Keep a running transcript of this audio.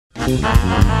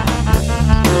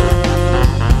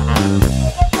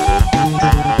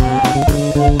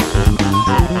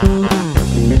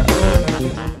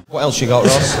What else you got,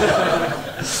 Ross?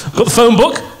 Got the phone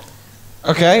book.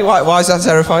 Okay, why is that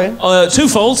terrifying?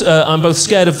 Twofold. I'm both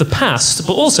scared of the past,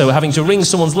 but also having to ring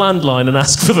someone's landline and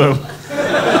ask for them.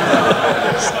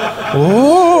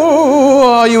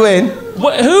 Oh, are you in?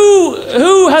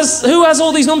 Who has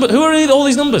all these numbers? Who are all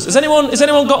these numbers? Has anyone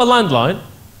got a landline?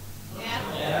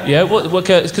 Yeah. Yeah.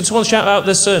 Could someone shout out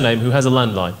their surname who has a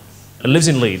landline and lives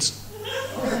in Leeds?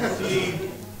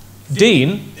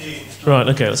 Dean. Right.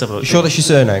 Okay. Let's have a look. You sure that's your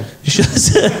surname?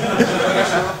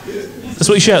 That's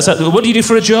what he shouts out. What do you do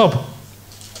for a job?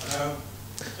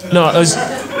 No, there's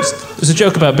a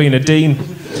joke about being a dean.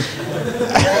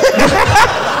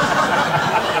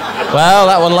 Well,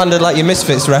 that one landed like your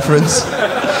Misfits reference.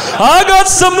 I got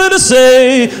something to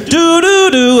say.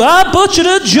 Do. I butchered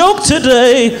a joke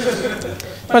today.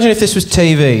 Imagine if this was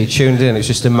TV, you tuned in, it's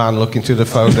just a man looking through the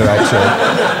phone directory.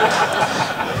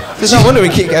 There's no wonder we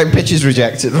keep getting pitches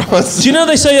rejected, Ross. Do you know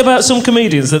they say about some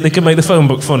comedians that they can make the phone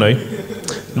book funny?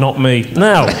 Not me.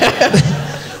 Now,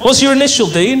 what's your initial,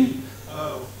 Dean?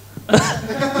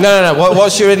 No.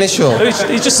 What's your initial?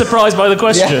 He's just surprised by the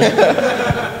question. Yeah.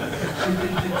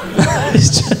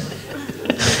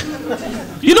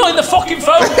 You're not in the fucking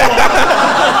phone book!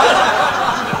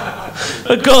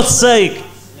 For God's sake.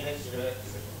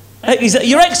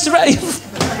 You're extra...